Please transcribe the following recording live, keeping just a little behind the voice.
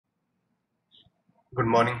Good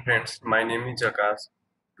morning friends, my name is Akash.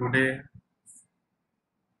 Today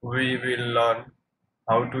we will learn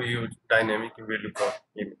how to use dynamic VLOOKUP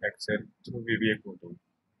in Excel through VBA Coding.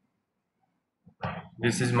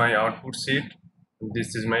 This is my output sheet,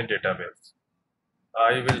 this is my database.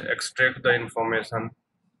 I will extract the information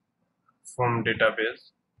from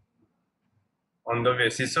database on the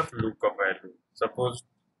basis of lookup value. Suppose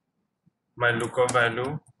my lookup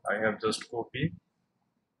value I have just copy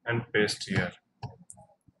and paste here.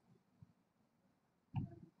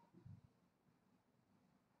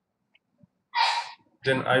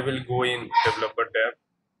 Then I will go in developer tab,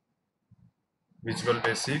 Visual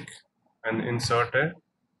Basic, and insert a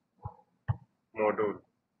module.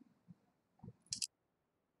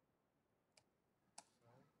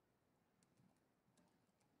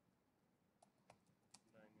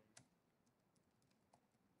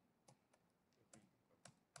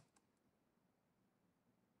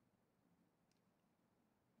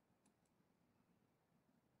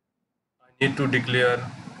 I need to declare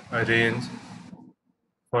a range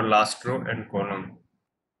for last row and column.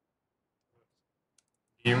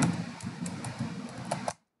 Dim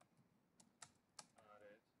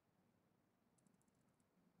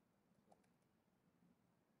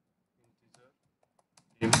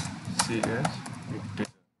dim cs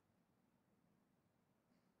integer.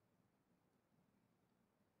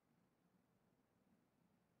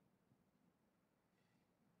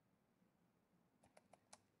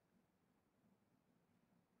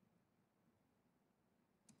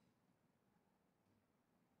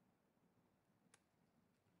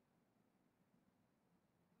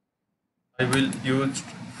 I will use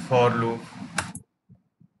for loop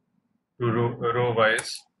to row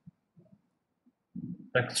wise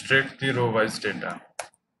extract the row wise data.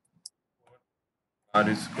 R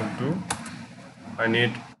is equal to I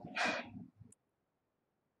need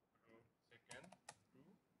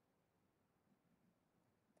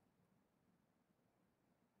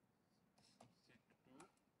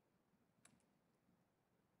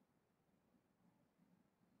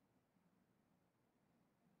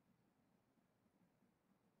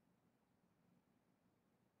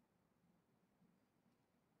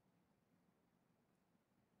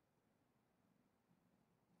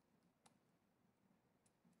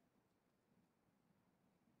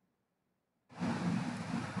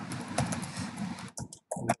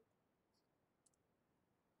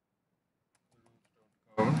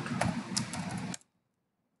count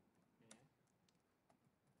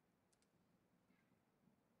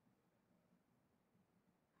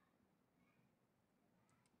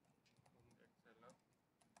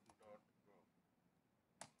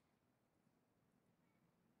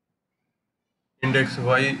index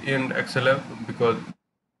y in XLF because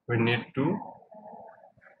we need to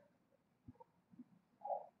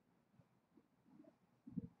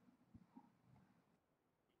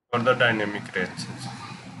for the dynamic ranges.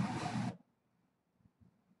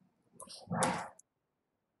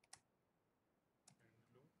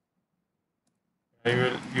 I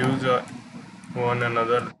will use one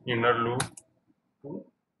another inner loop to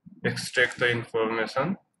extract the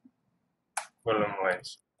information column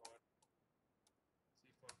wise.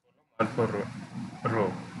 R for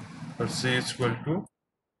row. So C is equal to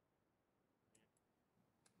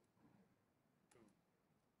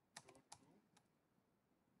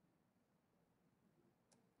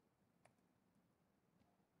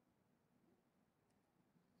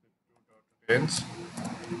range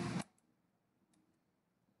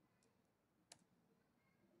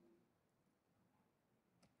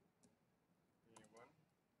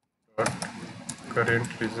dot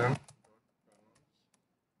current region.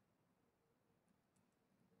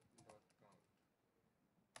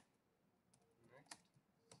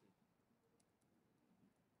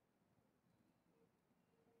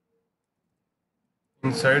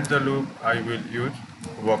 Inside the loop, I will use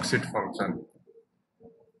worksheet function.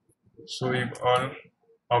 So if all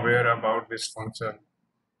aware about this function,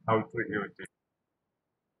 how to use it.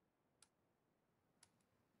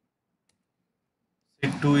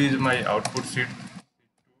 Sheet 2 is my output sheet.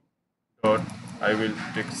 Dot I will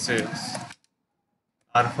take cells.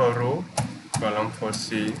 R for row, column for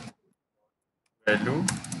C, value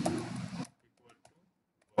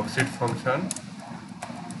worksheet function.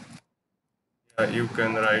 You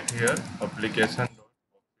can write here application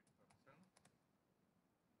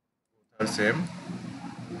the same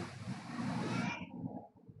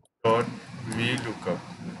dot vlookup.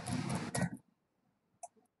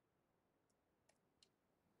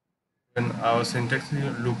 Then our syntax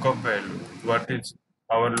is lookup value. What is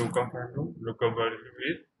our lookup value? Lookup value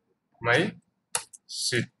is my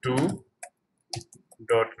sheet2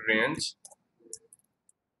 dot range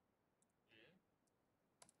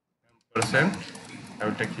percent. I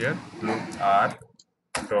will take here look r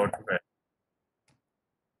dot value.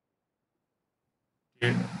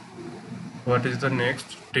 Okay. What is the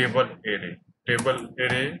next? Table array. Table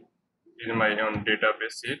array is my own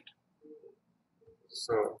database sheet.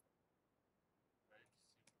 So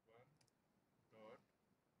dot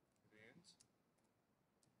range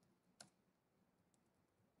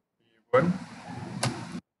v1.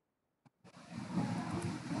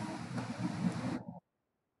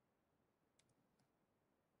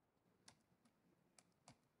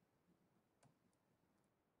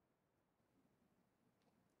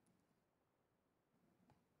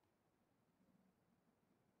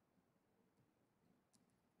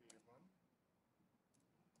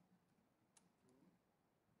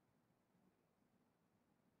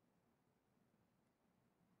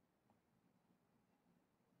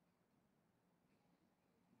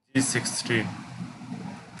 G16.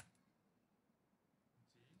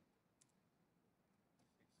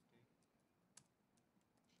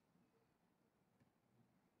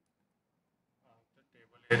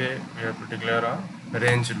 Array we have to declare a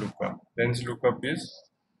range lookup. Range lookup is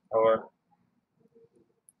our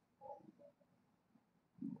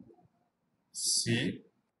C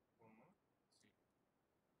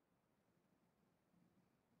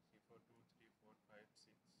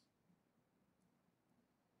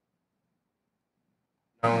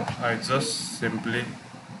now I just simply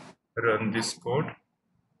run this code.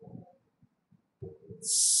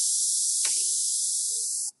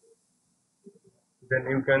 Then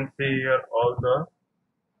you can see here all the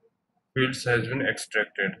fields has been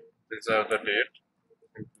extracted. These are the date.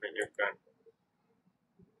 Simply you can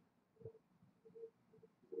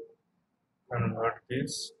convert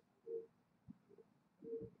this.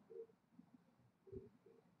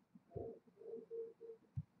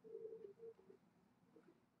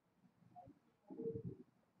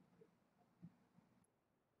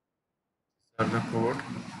 These are the code.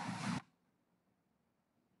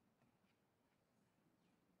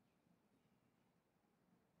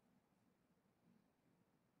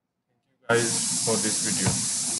 Guys for this video.